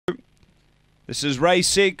This is race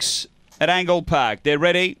 6 at Angle-Park. They're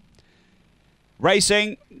ready.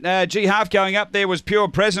 Racing. G-Half going up there was Pure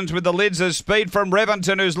Presence with the lids of speed from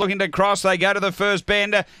Revington, who's looking to cross. They go to the first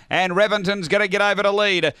bend, and Revington's going to get over to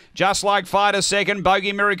lead. Just like Fire to second.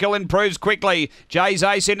 Bogey Miracle improves quickly. Jay's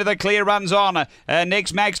Ace into the clear, runs on.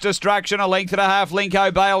 Next, Max Destruction, a length and a half.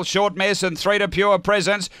 Linko Bale, Short Mess, and 3 to Pure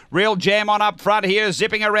Presence. Real Jam on up front here,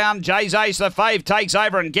 zipping around. Jay's Ace, the fave, takes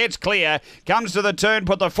over and gets clear. Comes to the turn,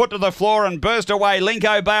 put the foot to the floor and burst away.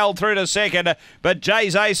 Linko Bale through to second, but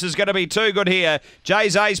Jay's Ace is going to be too good here.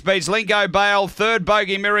 Jay's Ace beats Linko Bale, third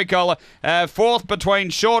Bogey Miracle, fourth between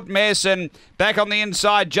Short Mess and back on the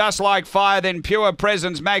inside Just Like Fire, then Pure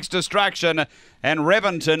Presence, Max Destruction, and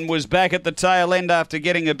Revington was back at the tail end after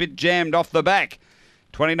getting a bit jammed off the back.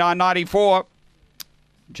 29.94.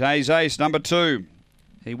 Jay's Ace, number 2.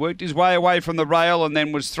 He worked his way away from the rail and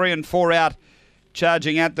then was 3 and 4 out,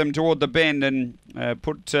 charging at them toward the bend and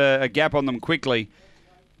put a gap on them quickly.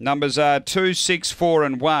 Numbers are 2, 6, 4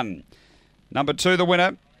 and 1. Number 2, the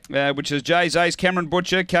winner, which is Jay's Ace, Cameron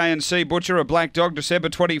Butcher, K&C Butcher, a black dog, December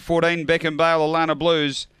 2014, Beckham Bale, Alana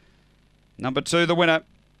Blues. Number 2, the winner,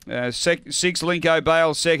 6, Linko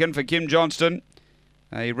Bale, second for Kim Johnston.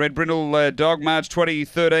 A red brindle dog, March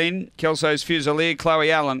 2013, Kelso's Fusilier,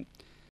 Chloe Allen.